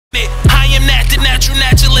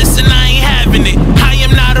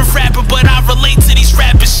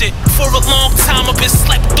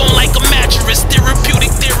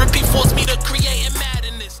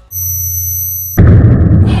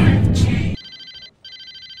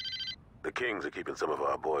Kings are keeping some of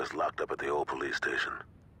our boys locked up at the old police station.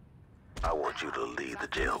 I want you to lead the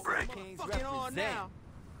jailbreak.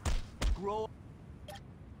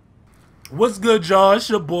 What's good, y'all? It's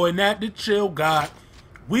your boy, Nat the Chillgxd.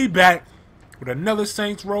 We back with another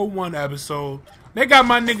Saints Row 1 episode. They got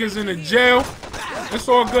my niggas in the jail. It's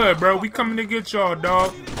all good, bro. We coming to get y'all,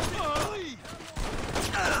 dog.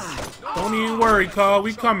 Don't even worry, Carl.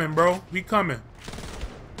 We coming, bro. We coming.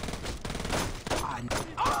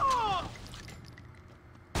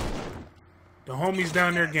 The homies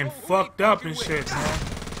down there getting fucked up and shit, man.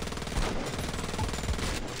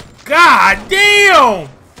 God damn!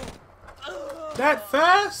 That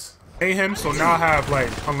fast? Pay him, so now I have like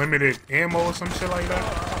unlimited ammo or some shit like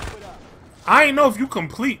that. I ain't know if you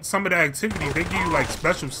complete some of the activities, they give you like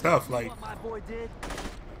special stuff. Like,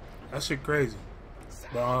 that shit crazy.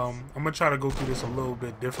 But I'm gonna try to go through this a little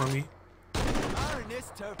bit differently.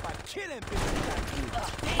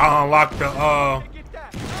 I unlocked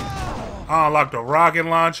the rocket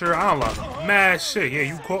launcher. I unlocked mad shit. Yeah,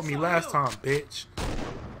 you caught me last time, bitch.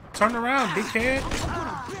 Turn around, dickhead.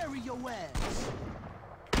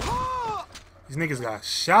 These niggas got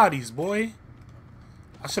shotties, boy.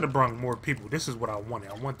 I should have brought more people. This is what I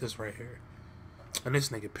wanted. I want this right here. And this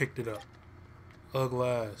nigga picked it up. Ugly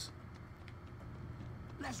ass.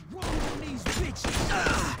 Let's roll on these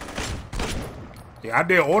bitches. Yeah, I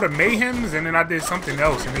did all the mayhems and then I did something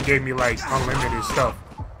else and it gave me like unlimited stuff.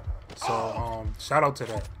 So shout out to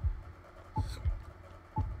that.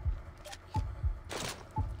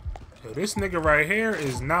 Yo, this nigga right here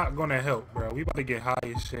is not gonna help, bro. We about to get high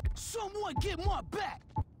as shit. Someone get my back.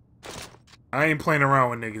 I ain't playing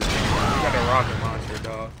around with niggas, man. We got that rocket launcher,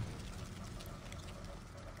 dog.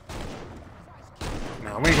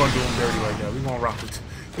 Nah, we ain't gonna do them dirty like that. We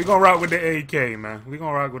gonna rock with the AK, man. We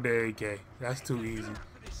gonna rock with the AK. That's too easy.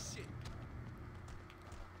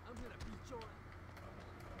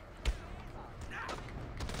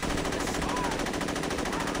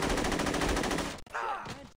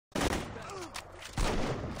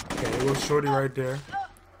 Okay, it was shorty right there.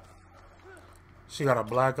 She got a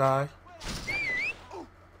black eye.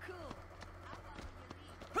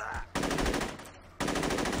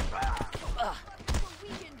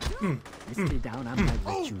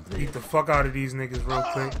 Beat the fuck out of these niggas real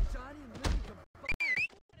quick.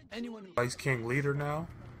 Vice King leader now.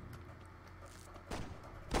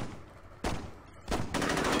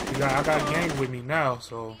 I got gang with me now,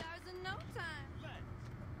 so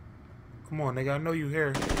come on, nigga. I know you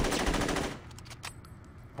here.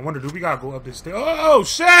 I wonder, do we gotta go up the stairs? Oh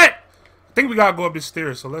shit! I think we gotta go up the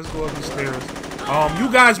stairs, so let's go up the stairs.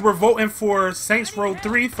 You guys were voting for Saints Row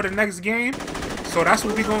 3 for the next game. So that's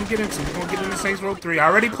what we're going to get into. We're going to get into Saints Row 3. I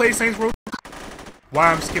already played Saints Row 2.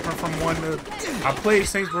 Why I'm skipping from 1 to... I played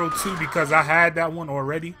Saints Row 2 because I had that one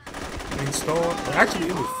already installed. But actually,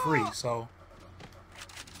 it was free, so...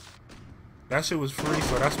 That shit was free,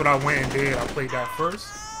 so that's what I went and did. I played that first.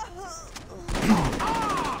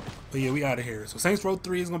 But yeah, we out of here. So Saints Row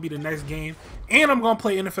 3 is going to be the next game. And I'm going to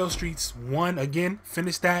play NFL Streets 1 again.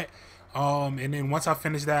 Finish that. And then once I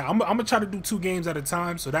finish that, I'm gonna try to do 2 games at a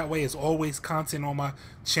time, so that way it's always content on my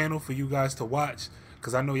channel for you guys to watch.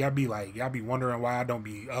 Cause I know y'all be wondering why I don't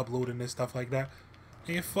be uploading this stuff like that.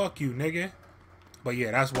 And fuck you, nigga. But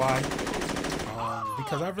yeah, that's why.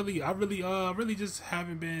 Because I really just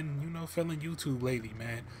haven't been, you know, feeling YouTube lately,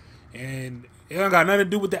 man. And it don't got nothing to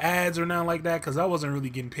do with the ads or nothing like that, cause I wasn't really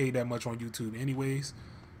getting paid that much on YouTube anyways.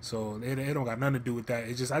 So it don't got nothing to do with that.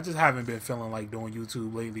 It's just I just haven't been feeling like doing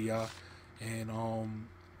YouTube lately, y'all. And I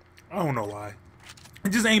don't know why. It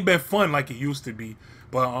just ain't been fun like it used to be.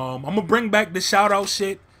 But I'm gonna bring back the shout out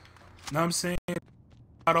shit. Know what I'm saying?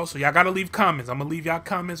 So y'all gotta leave comments. I'm gonna leave y'all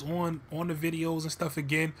comments on the videos and stuff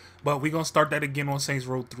again. But we gonna start that again on Saints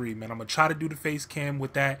Row 3, man. I'm gonna try to do the face cam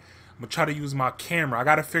with that. I'm gonna try to use my camera. I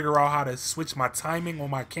gotta figure out how to switch my timing on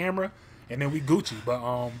my camera. And then we Gucci, but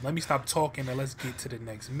let me stop talking and let's get to the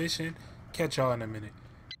next mission. Catch y'all in a minute.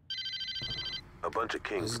 A bunch of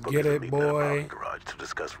Kings let's get it, boy. Garage to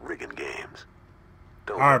discuss rigging games.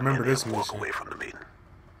 I remember this mission. Walk away from the meeting.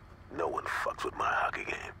 No one fucks with my hockey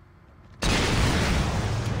game.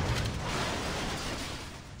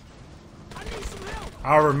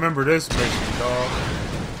 I remember this mission, dog.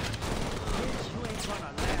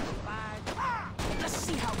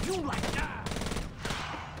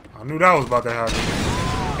 I knew that was about to happen.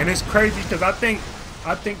 And it's crazy because I think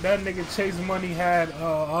that nigga Chase Money had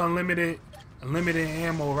unlimited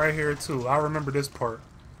ammo right here too. I remember this part.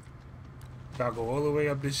 Gotta go all the way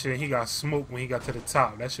up this shit. He got smoked when he got to the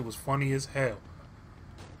top. That shit was funny as hell.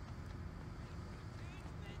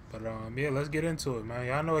 But yeah, let's get into it, man.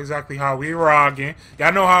 Y'all know exactly how we rockin'.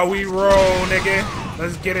 Y'all know how we roll, nigga.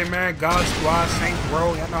 Let's get it, man. God Squad, Saints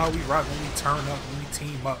Row. Y'all know how we rock when we turn up, when we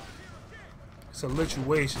team up. It's a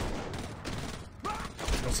lituation.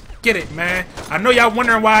 Let's get it, man. I know y'all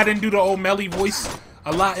wondering why I didn't do the old Melly voice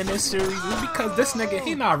a lot in this series. It's because this nigga,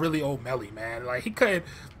 he not really old Melly, man. Like, he couldn't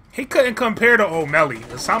compare to old Melly.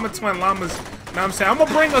 Osama Twin Llamas, you know what I'm saying? I'm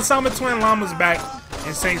gonna bring Osama Twin Llamas back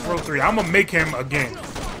in Saints Row 3. I'm gonna make him again.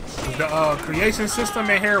 The creation system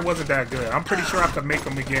in here wasn't that good. I'm pretty sure I could make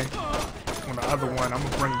him again on the other one. I'm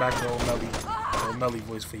gonna bring back the old Melly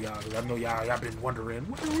voice for y'all. Cause I know y'all been wondering,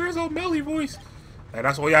 where's old Melly voice? Like,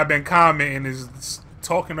 that's all y'all been commenting is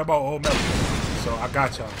talking about old Melly. So I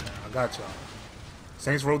got y'all, man. I got y'all.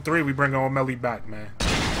 Saints Row 3, we bring old Melly back, man.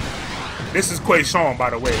 This is Quayshawn,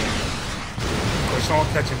 by the way. Quayshawn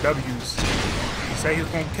catching W's. He said he's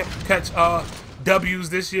gonna catch W's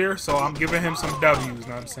this year, so I'm giving him some W's, you know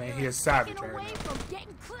what I'm saying? He is savage right now.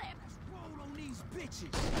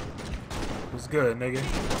 What's good, nigga?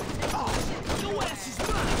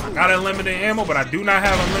 I got unlimited ammo, but I do not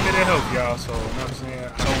have unlimited health, y'all, so, you know what I'm saying? I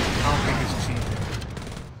don't think it's cheap.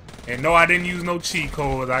 And no, I didn't use no cheat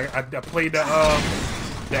codes. I played the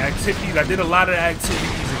activities. I did a lot of the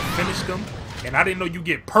activities and finished them, and I didn't know you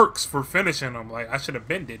get perks for finishing them. Like, I should have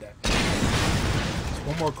been did that. There's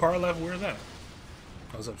one more car left. Where's that?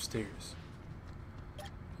 I was upstairs.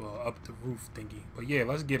 Well, up the roof thingy. But yeah,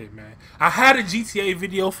 let's get it, man. I had a GTA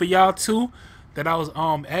video for y'all too that I was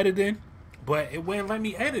editing, but it wouldn't let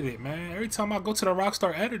me edit it, man. Every time I go to the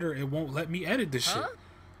Rockstar editor, it won't let me edit this shit.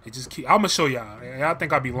 It just keep. I'ma show y'all. Y'all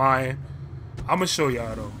think I be lying? I'ma show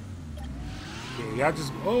y'all though. Yeah, y'all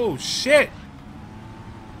just. Oh shit!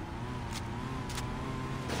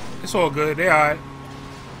 It's all good. They alright.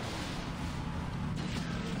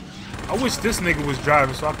 I wish this nigga was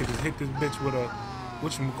driving so I could just hit this bitch with a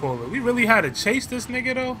whatchamacallit. We really had to chase this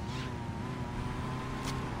nigga though?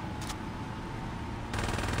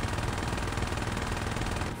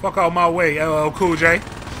 Fuck out my way, LL Cool J.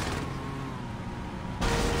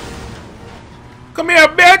 Come here,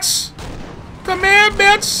 bitch! Come here,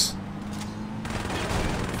 bitch!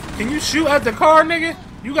 Can you shoot at the car, nigga?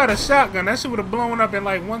 You got a shotgun. That shit would have blown up in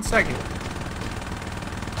like 1 second.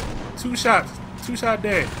 2 shots. 2 shot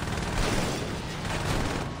dead.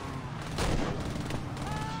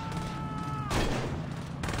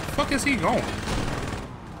 Fuck is he going?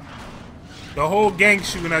 The whole gang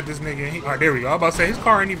shooting at this nigga. Alright, there we go. I was about to say his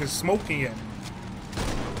car ain't even smoking yet.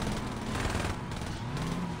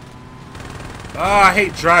 I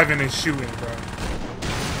hate driving and shooting, bro.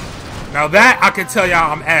 Now that I can tell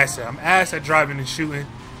y'all I'm ass at. I'm ass at driving and shooting.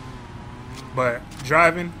 But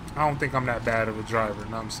driving, I don't think I'm that bad of a driver, you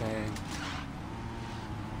know what I'm saying?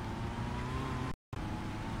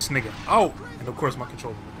 This nigga. Oh! And of course my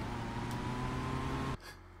controller.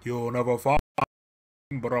 You'll never fall.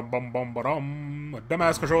 A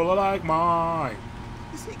dumbass controller like mine.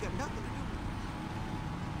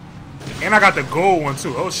 And I got the gold one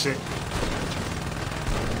too. Oh shit.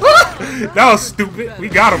 That was stupid. We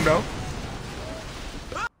got him though.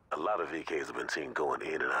 A lot of VKs have been seen going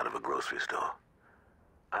in and out of a grocery store.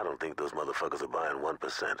 I don't think those motherfuckers are buying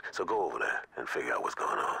 1%, so go over there and figure out what's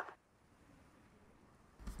going on.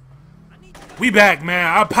 We back, man.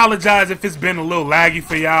 I apologize if it's been a little laggy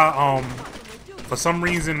for y'all. For some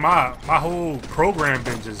reason, my whole program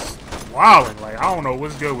been just wilding. Like, I don't know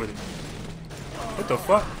what's good with it. What the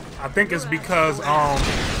fuck? I think it's because I've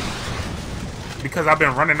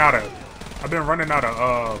been running out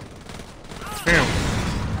of film.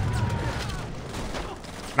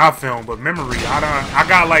 Not film, but memory. I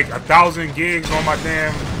got like 1,000 gigs on my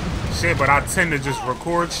damn shit, but I tend to just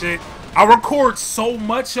record shit. I record so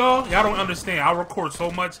much, y'all. Y'all don't understand. I record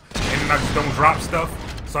so much, and then I just don't drop stuff.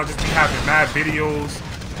 So I just be having mad videos,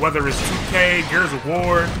 whether it's 2K, Gears of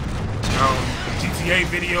War, GTA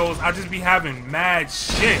videos. I just be having mad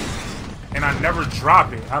shit, and I never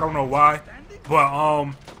drop it. I don't know why.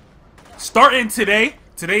 But starting today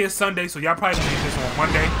is Sunday, so y'all probably gonna get this on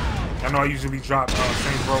Monday. I know I usually drop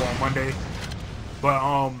Saints Row on Monday,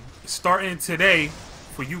 but starting today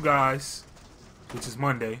for you guys, which is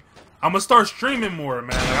Monday, I'm gonna start streaming more,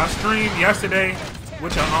 man. Like I streamed yesterday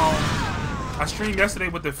with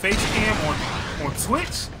the face cam on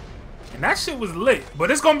Twitch, and that shit was lit. But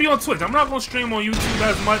it's gonna be on Twitch. I'm not gonna stream on YouTube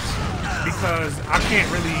as much because I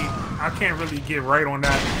can't really get right on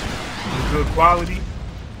that with good quality.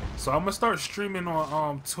 So I'm gonna start streaming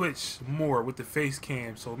on Twitch more with the face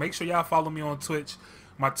cam. So make sure y'all follow me on Twitch.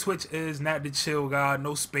 My Twitch is Nat the Chillgxd,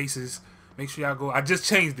 no spaces. Make sure y'all go. I just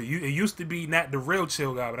changed it. It used to be Nat the Real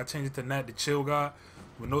Chillgxd, but I changed it to Nat the Chillgxd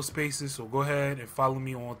with no spaces. So go ahead and follow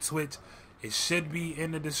me on Twitch. It should be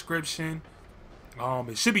in the description.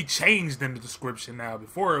 It should be changed in the description now.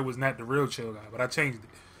 Before it was not the real Chillgxd, but I changed it.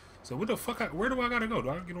 So what the fuck? Where do I gotta go? Do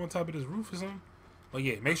I get on top of this roof or something? But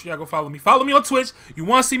yeah, make sure y'all go follow me. Follow me on Twitch. You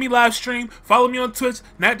want to see me live stream? Follow me on Twitch.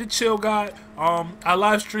 Not the Chillgxd. I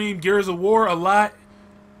live stream Gears of War a lot.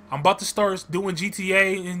 I'm about to start doing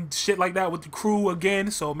GTA and shit like that with the crew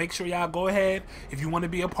again. So make sure y'all go ahead. If you want to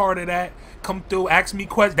be a part of that, come through, ask me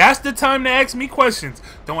questions. That's the time to ask me questions.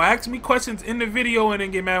 Don't ask me questions in the video and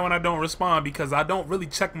then get mad when I don't respond, because I don't really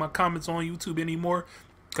check my comments on YouTube anymore,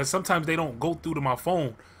 because sometimes they don't go through to my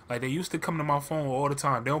phone. Like, they used to come to my phone all the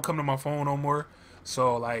time. They don't come to my phone no more.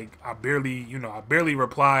 So, like, I barely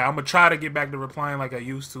reply. I'm going to try to get back to replying like I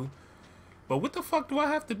used to. But what the fuck do I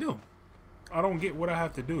have to do? I don't get what I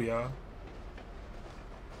have to do, y'all.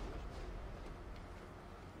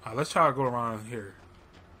 Alright, let's try to go around here.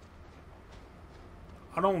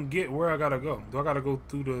 I don't get where I gotta go. Do I gotta go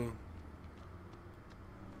through the...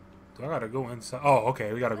 Do I gotta go inside? Oh,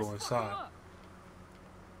 okay, we gotta go inside.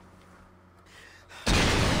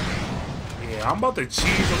 Yeah, I'm about to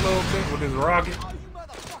cheese a little bit with this rocket,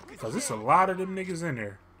 because there's a lot of them niggas in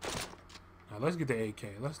there. Now, let's get the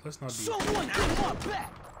AK. Let's not be... Someone get my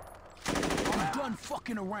back! I'm done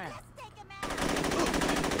fucking around.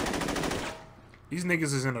 These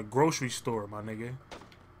niggas is in a grocery store, my nigga.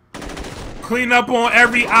 Clean up on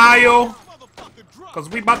every aisle, because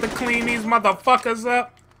we about to clean these motherfuckers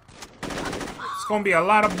up. It's gonna be a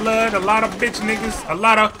lot of blood, a lot of bitch niggas, a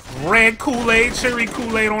lot of red Kool-Aid, cherry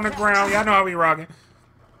Kool-Aid on the ground. Y'all know how we rocking.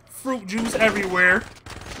 Fruit juice everywhere.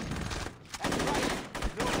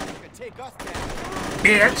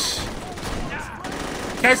 Bitch.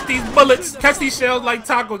 Catch these bullets, catch these shells like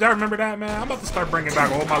tacos. Y'all remember that, man? I'm about to start bringing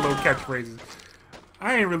back all my little catchphrases.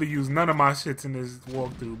 I ain't really used none of my shits in this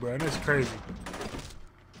walkthrough, bro. That's crazy.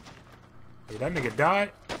 Hey, that nigga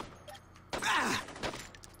died.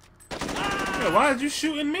 Yeah, why is you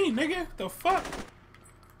shooting me, nigga? The fuck?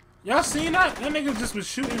 Y'all seen that? That nigga just was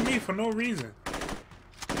shooting me for no reason.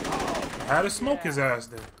 I had to smoke his ass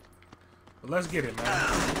then. But let's get it, man.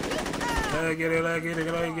 Let's get it, let's get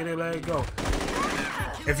it, let's get it, let's go.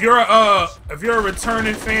 If you're a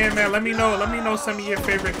returning fan, man, let me know some of your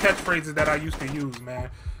favorite catchphrases that I used to use,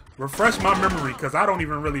 man. Refresh my memory, because I don't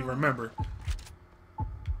even really remember.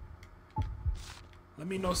 Let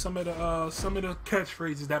me know some of the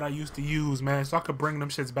catchphrases that I used to use, man, so I could bring them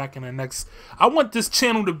shits back in the next. I want this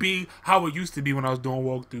channel to be how it used to be when I was doing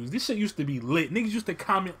walkthroughs. This shit used to be lit. Niggas used to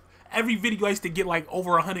comment every video. I used to get like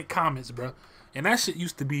over 100 comments, bro. And that shit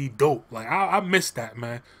used to be dope. Like, I miss that,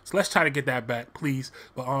 man. So let's try to get that back, please.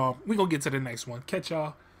 But we gonna get to the next one. Catch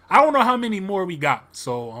y'all. I don't know how many more we got.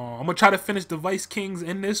 So I'm gonna try to finish the Vice Kings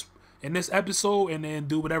in this episode and then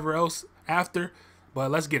do whatever else after. But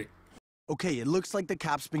let's get it. Okay, it looks like the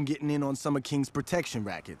cops been getting in on some of King's protection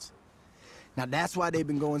rackets. Now that's why they've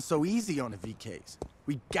been going so easy on the VKs.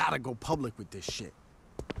 We gotta go public with this shit.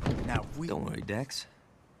 Now we... Don't worry, Dex.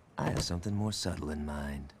 I have something more subtle in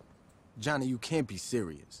mind. Johnny, you can't be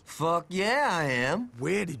serious. Fuck yeah, I am.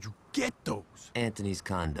 Where did you get those? Anthony's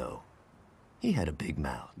condo. He had a big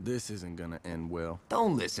mouth. This isn't gonna end well.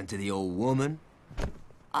 Don't listen to the old woman.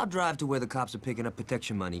 I'll drive to where the cops are picking up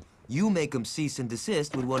protection money. You make them cease and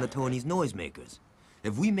desist with one of Tony's noisemakers.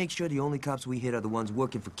 If we make sure the only cops we hit are the ones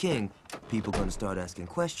working for King, people are gonna start asking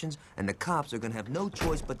questions, and the cops are gonna have no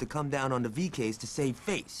choice but to come down on the VKs to save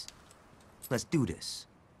face. Let's do this.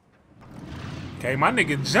 Okay, my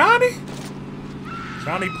nigga Johnny.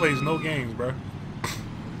 Johnny plays no games, bro.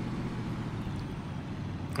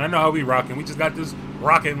 I know how we rocking. We just got this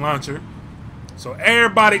rocket launcher. So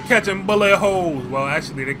everybody catching bullet holes. Well,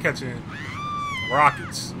 actually, they're catching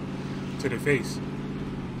rockets to the face.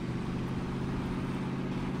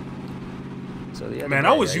 So the other Man, day,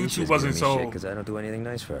 I wish used to YouTube wasn't give me so... shit 'cause I don't do anything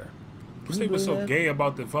nice for her. This nigga was so gay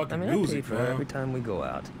about the fucking I music, pay for her man. every time we go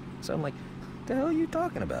out. So I'm like, what the hell are you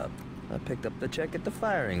talking about? I picked up the check at the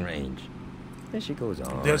firing range. Then she goes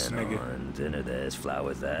on This and nigga. on, dinner this,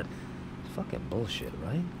 flowers that. It's fucking bullshit,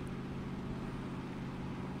 right?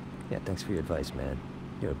 Yeah, thanks for your advice, man.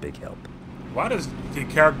 You're a big help. Why does the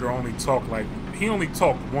character only talk like... He only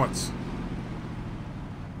talked once.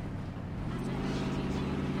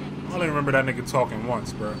 I only remember that nigga talking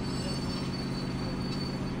once, bro.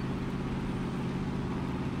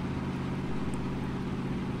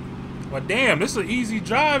 Well, damn, this is an easy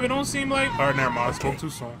drive. It don't seem like... Alright, never mind. I spoke too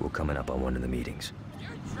soon. We're coming up on one of the meetings.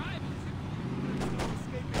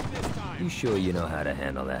 You sure you know how to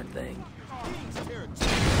handle that thing?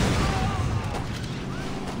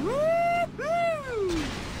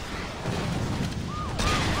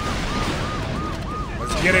 Let's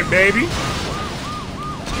Let's get it, baby.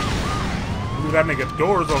 Ooh, that nigga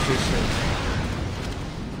doors off this shit.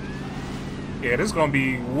 Yeah, this is gonna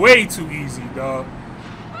be way too easy, dog.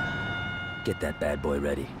 Get that bad boy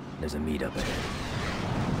ready. There's a meet up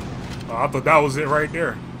ahead. Oh, I thought that was it right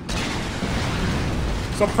there.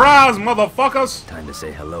 Surprise, motherfuckers! Time to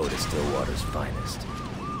say hello to Stillwater's finest.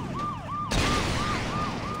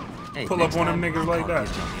 Hey, Pull up on them niggas like that.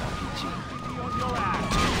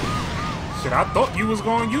 Shit, I thought you was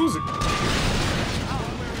gonna use it.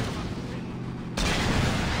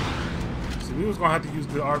 See, we was gonna have to use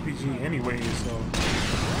the RPG anyway, so.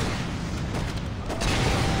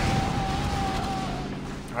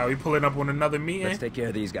 Alright, we pulling up on another meeting. Let's take care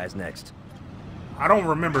of these guys next. I don't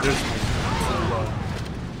remember this one.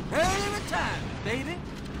 Hell of a time, baby.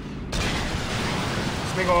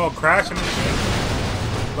 This nigga all crashing and shit.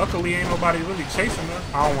 Luckily, ain't nobody really chasing us.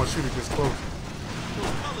 I don't want to shoot it this close.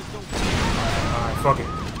 Alright, fuck it.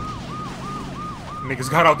 Niggas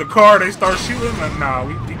got out the car, they start shooting. Like, nah,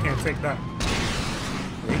 we can't take that.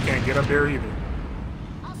 We can't get up there either.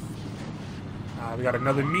 We got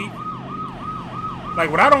another meet. Like,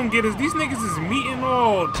 what I don't get is these niggas is meeting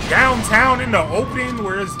all downtown in the open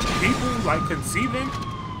where it's people, like, conceiving.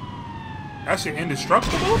 That shit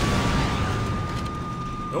indestructible?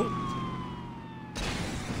 Nope.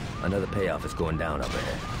 Another payoff is going down up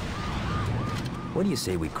ahead. What do you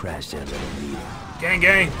say we crash that little meeting? Gang,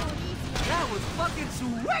 gang. That was fucking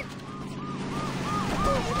sweet.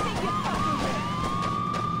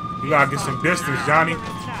 You gotta get some distance, Johnny.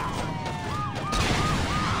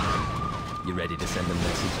 You ready to send a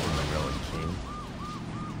message to Monroe and King?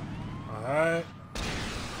 Alright.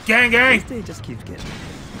 Gang, gang. This day just keeps getting.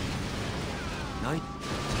 Night.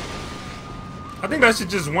 I think that shit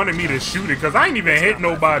just wanted me to shoot it, because I ain't even hit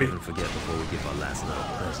nobody. Forget before we give our last little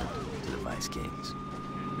present to the Vice Kings.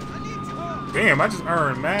 Damn, I just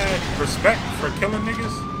earned mad respect for killing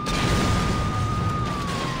niggas.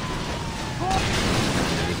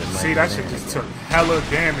 See, that shit just took hella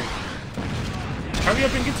damage. Hurry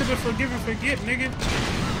up and get to the forgive and forget, nigga.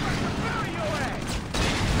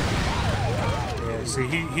 Yeah, see,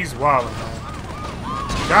 he's wildin', man.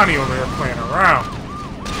 Johnny over here playing around.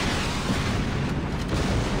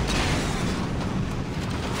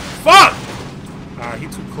 Fuck! Ah, he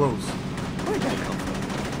too close. Where'd that come from?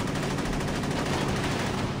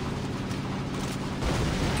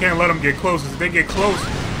 Can't let them get close. If they get close,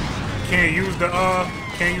 can't use the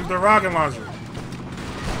rocket launcher.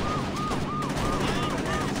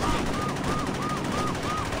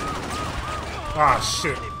 Ah,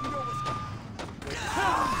 shit.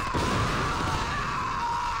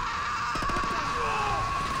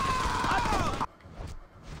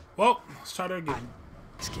 Well, let's try that again.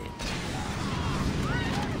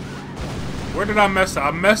 Where did I mess up?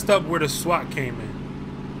 I messed up where the SWAT came in.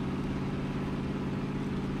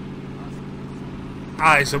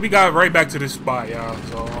 Alright, so we got right back to this spot, y'all.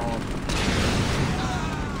 So,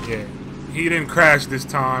 yeah. He didn't crash this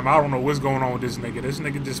time. I don't know what's going on with this nigga. This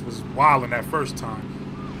nigga just was wilding that first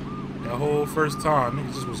time. That whole first time,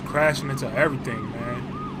 nigga just was crashing into everything,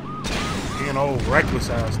 man. Being old reckless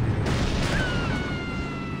ass nigga.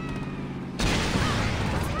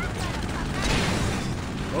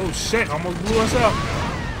 Oh shit, almost blew us up.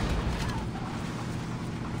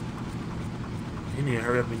 You need to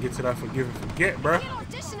hurry up and get to that forgive and forget, bruh.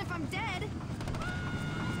 Audition if I'm dead.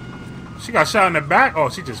 She got shot in the back? Oh,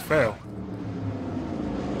 she just fell.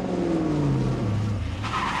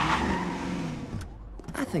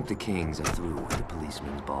 I think the Kings are through with the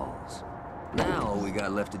policeman's balls. Now all we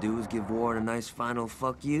got left to do is give War a nice final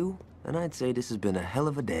fuck you, and I'd say this has been a hell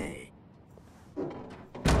of a day.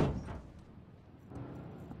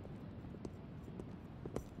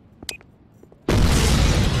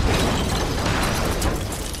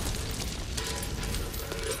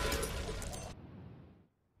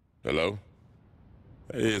 Hello?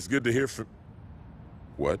 Hey, it's good to hear from...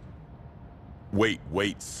 What? Wait,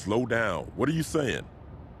 slow down. What are you saying?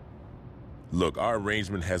 Look, our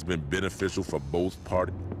arrangement has been beneficial for both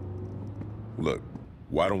parties. Look,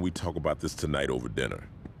 why don't we talk about this tonight over dinner?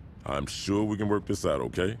 I'm sure we can work this out,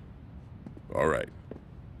 okay? All right.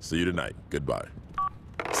 See you tonight. Goodbye.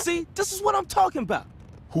 See, this is what I'm talking about.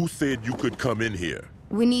 Who said you could come in here?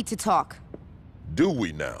 We need to talk. Do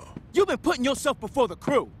we now? You've been putting yourself before the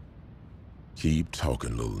crew. Keep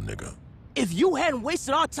talking, little nigga. If you hadn't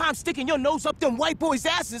wasted our time sticking your nose up them white boys'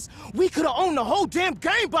 asses, we could have owned the whole damn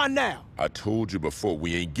game by now. I told you before,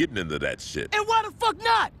 we ain't getting into that shit. And why the fuck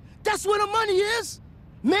not? That's where the money is.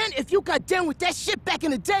 Man, if you got done with that shit back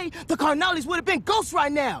in the day, the Carnales would have been ghosts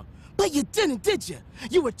right now. But you didn't, did you?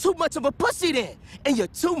 You were too much of a pussy then, and you're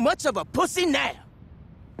too much of a pussy now.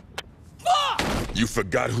 fuck? You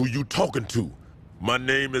forgot who you talking to. My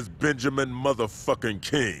name is Benjamin motherfucking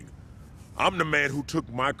King. I'm the man who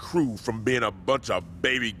took my crew from being a bunch of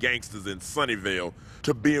baby gangsters in Sunnyvale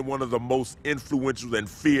to being one of the most influential and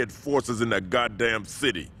feared forces in the goddamn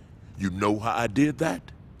city. You know how I did that?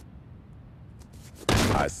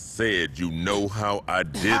 I said, you know how I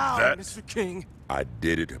did that? Mr. King? I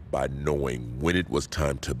did it by knowing when it was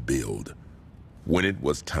time to build, when it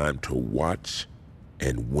was time to watch,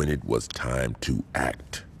 and when it was time to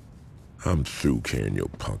act. I'm through carrying your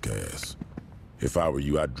punk ass. If I were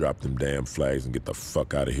you, I'd drop them damn flags and get the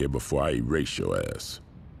fuck out of here before I erase your ass.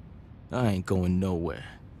 I ain't going nowhere.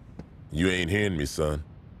 You ain't hearing me, son.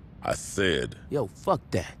 I said... Yo, fuck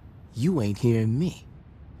that. You ain't hearing me.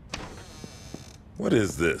 What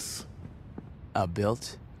is this? I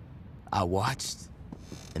built, I watched,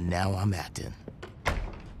 and now I'm acting.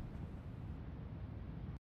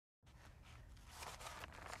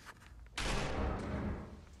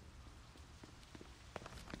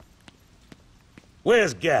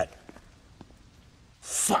 Where's Gat?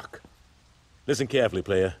 Fuck! Listen carefully,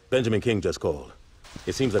 player. Benjamin King just called.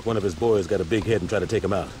 It seems like one of his boys got a big head and tried to take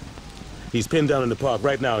him out. He's pinned down in the park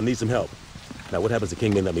right now and needs some help. Now, what happens to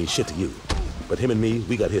King may not mean shit to you. But him and me,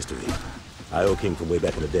 we got history. I owe King from way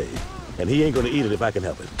back in the day. And he ain't gonna eat it if I can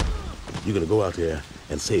help it. You're gonna go out there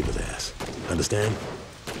and save his ass. Understand?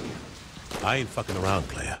 I ain't fucking around,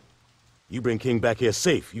 player. You bring King back here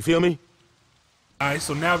safe, you feel me? Alright,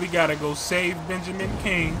 so now we gotta go save Benjamin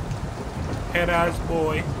King. Head-ass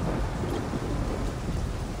boy.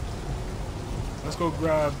 Let's go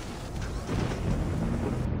grab...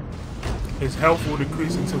 His health will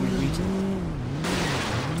decrease until we reach him.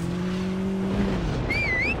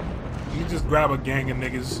 Let me just grab a gang of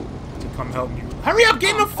niggas to come help me. Hurry up,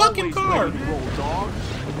 get in the fucking car!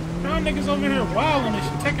 Now niggas over here wilding and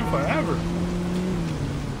shit, taking forever.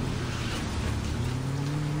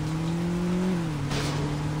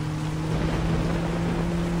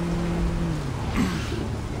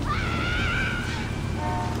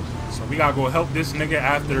 We gotta go help this nigga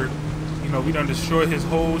after, you know, we done destroyed his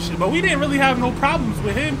whole shit. But we didn't really have no problems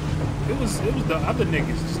with him. It was the other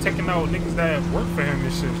niggas just taking out niggas that work for him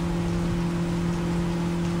and shit.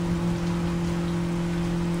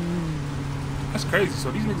 That's crazy.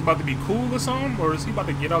 So these niggas about to be cool or something, or is he about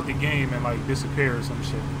to get out the game and like disappear or some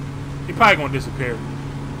shit? He probably gonna disappear.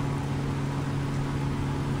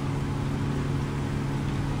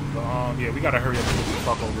 But yeah, we gotta hurry up and get the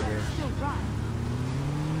fuck over there.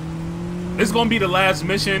 This is gonna be the last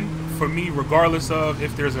mission for me, regardless of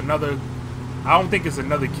if there's another. I don't think it's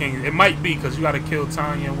another king. It might be because you gotta kill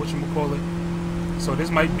Tanya and whatchamacallit. So this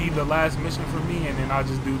might be the last mission for me, and then I'll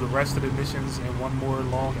just do the rest of the missions in one more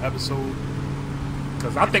long episode.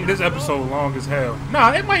 Because I think this episode long as hell.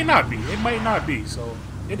 Nah, it might not be. It might not be. So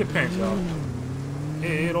it depends, y'all.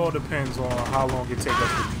 It all depends on how long it takes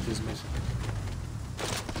us to beat this mission.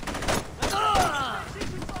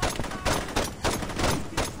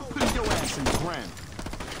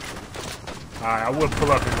 Alright, I would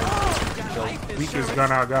pull up in the weakest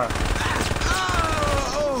gun I got.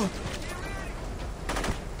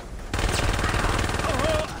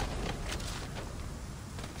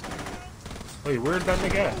 Wait, where's that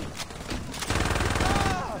nigga at?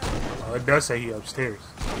 Oh, it does say he upstairs.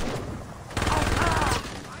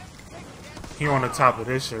 He on the top of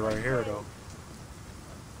this shit right here, though.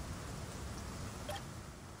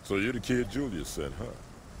 So you're the kid Julius sent, huh?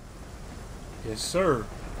 Yes, sir.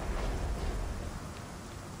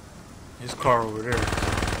 His car over there.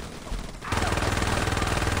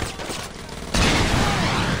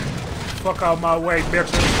 Fuck out my way,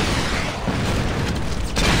 bitches.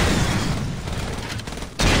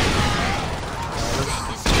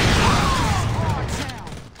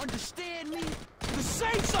 Understand me? The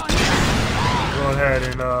saints are here. Go ahead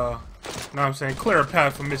and know what I'm saying, clear a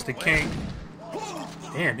path for Mr. King.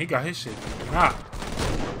 Damn, he got his shit. Nah.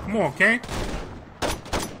 Come on, King.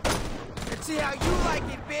 Let's see how you like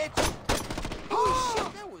it, bitch. Oh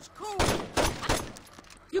shit, that was cool.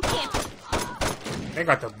 You can't. They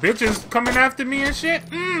got the bitches coming after me and shit.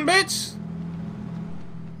 Bitch.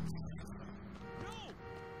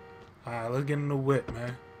 Alright, let's get in the whip,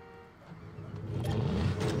 man.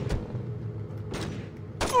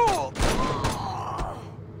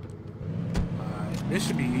 Alright, this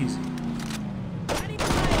should be easy.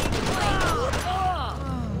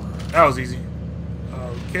 That was easy.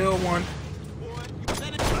 Kill one.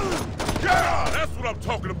 Yeah, that's what I'm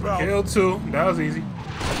talking about. Kill two. That was easy.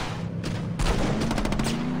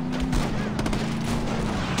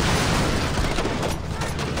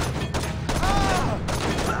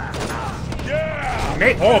 Yeah.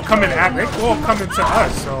 They all coming to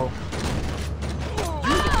us, so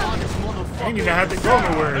I ain't even had to go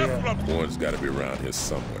nowhere yet. Warren's got to be around here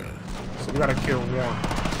somewhere. So we gotta kill Warren.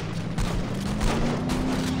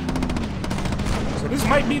 So this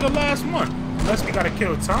might be the last one. Unless we gotta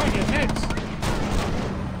kill Tanya next. You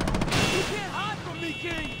can't hide from me,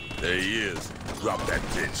 King! There he is. Drop that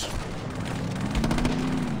bitch.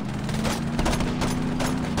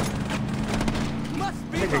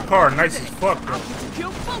 Must be Nigga car nice as fuck, bro. I'll get you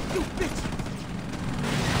killed both you bitches!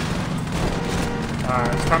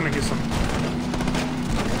 Alright, it's time to get some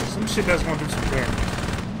shit that's gonna do some damage.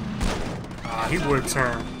 Ah, he would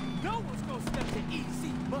turn. No one's gonna step to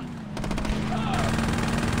easy money.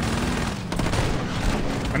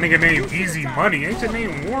 My nigga named Easy Money. Ain't your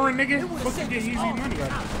name Warren, nigga? Fuck you get Easy Money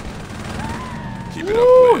out of Keep it Ooh, up,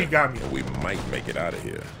 player. he got me. And we might make it out of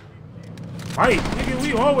here. Right, nigga,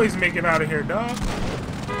 we always make it out of here, dog.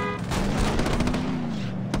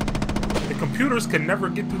 The computers can never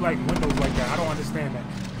get through like windows like that. I don't understand that.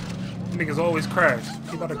 Niggas always crash.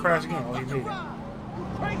 He about to crash again. Oh, he made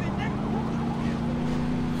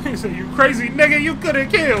it. He said, "You crazy nigga, you could have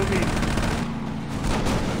killed me."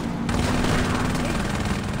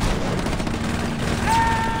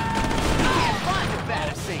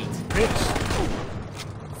 Bitch.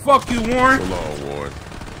 Fuck you, Warren. So long, Warren.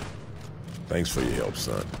 Thanks for your help,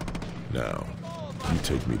 son. Now, you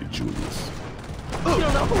take me to Julius. You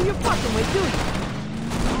don't know who you're fucking with, do you?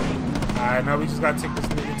 Alright, now we just gotta take this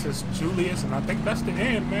nigga to Julius, and I think that's the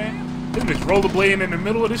end, man. This bitch rollerblading in the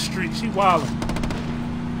middle of the street. She wildin'.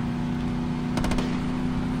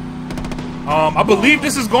 I believe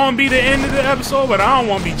this is gonna be the end of the episode, but I don't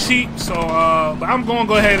want to be cheap, so but I'm gonna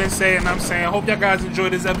go ahead and say it. And I'm saying, hope y'all guys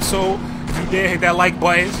enjoyed this episode. If you did, hit that like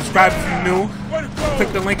button, subscribe if you're new.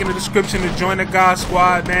 Click the link in the description to join the God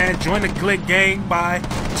Squad, man. Join the Glick gang by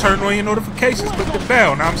turning on your notifications, click the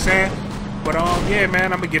bell. Know what I'm saying? But yeah,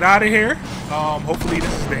 man, I'm gonna get out of here. Hopefully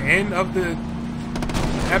this is the end of the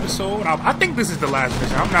episode. I think this is the last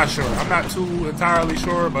mission. I'm not sure. I'm not too entirely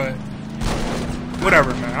sure, but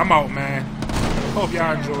whatever, man. I'm out, man. Hope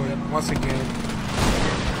y'all enjoyed it once again.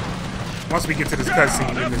 Once we get to this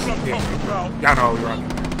cutscene in this, yeah, y'all know how we rockin',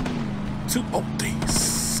 man. 203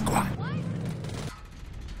 Squad.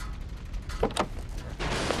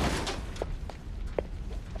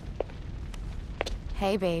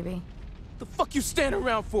 Hey, baby. The fuck you standing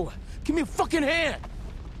around for? Give me a fucking hand!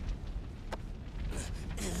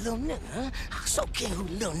 Little nigga, huh? I so care who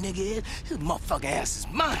little nigga is. His motherfucking ass is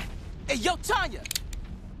mine. Hey, yo, Tanya!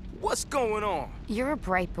 What's going on? You're a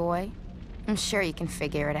bright boy. I'm sure you can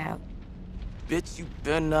figure it out. Bitch, you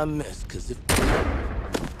better not miss, cause if...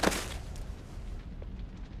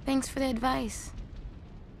 Thanks for the advice.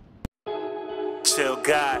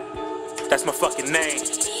 Chillgxd, that's my fucking name.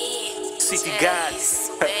 CT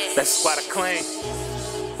guys, that's what I claim.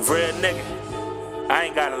 Real nigga, I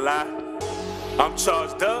ain't gotta lie. I'm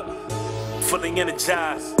charged up, fully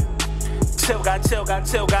energized.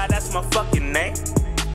 Chillgxd, that's my fucking name.